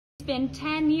It's been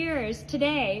 10 years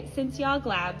today since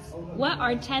YogLabs. What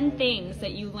are 10 things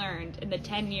that you learned in the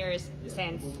 10 years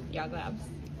since YogLabs?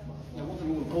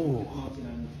 Oh,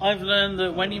 I've learned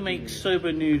that when you make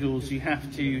soba noodles, you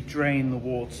have to drain the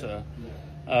water,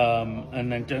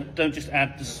 and then don't just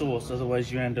add the sauce.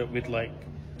 Otherwise, you end up with like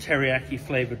teriyaki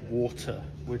flavored water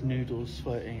with noodles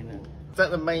floating in it. Is that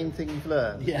the main thing you've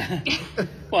learned? Yeah.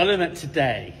 Well, I learned that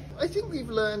today. I think we've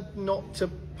learned not to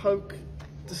poke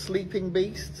the sleeping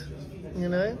beast, you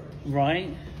know? Right.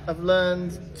 I've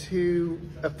learned to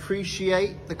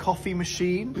appreciate the coffee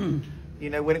machine, you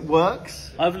know, when it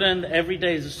works. I've learned that every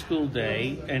day is a school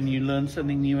day, and you learn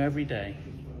something new every day.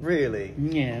 Really?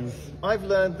 Yes. I've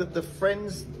learned that the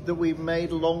friends that we've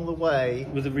made along the way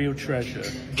With a real treasure.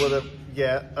 were the,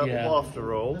 Yeah.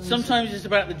 after all. Sometimes it's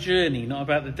about the journey, not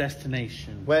about the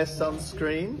destination. Wear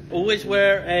sunscreen. Always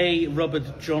wear a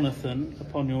rubbered Jonathan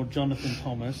upon your Jonathan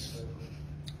Thomas.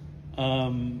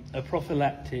 A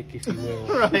prophylactic, if you will.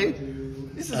 Right.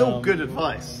 This is all good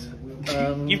advice.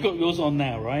 You've got yours on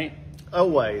now, right?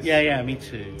 Always. Yeah, me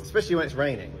too. Especially when it's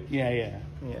raining. Yeah.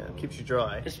 Yeah, keeps you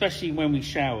dry. Especially when we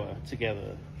shower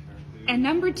together. And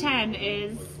number 10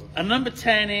 is... And number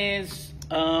 10 is...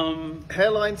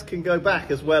 Hairlines can go back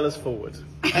as well as forward.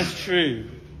 That's true.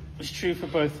 It's true for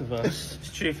both of us.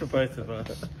 It's true for both of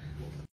us.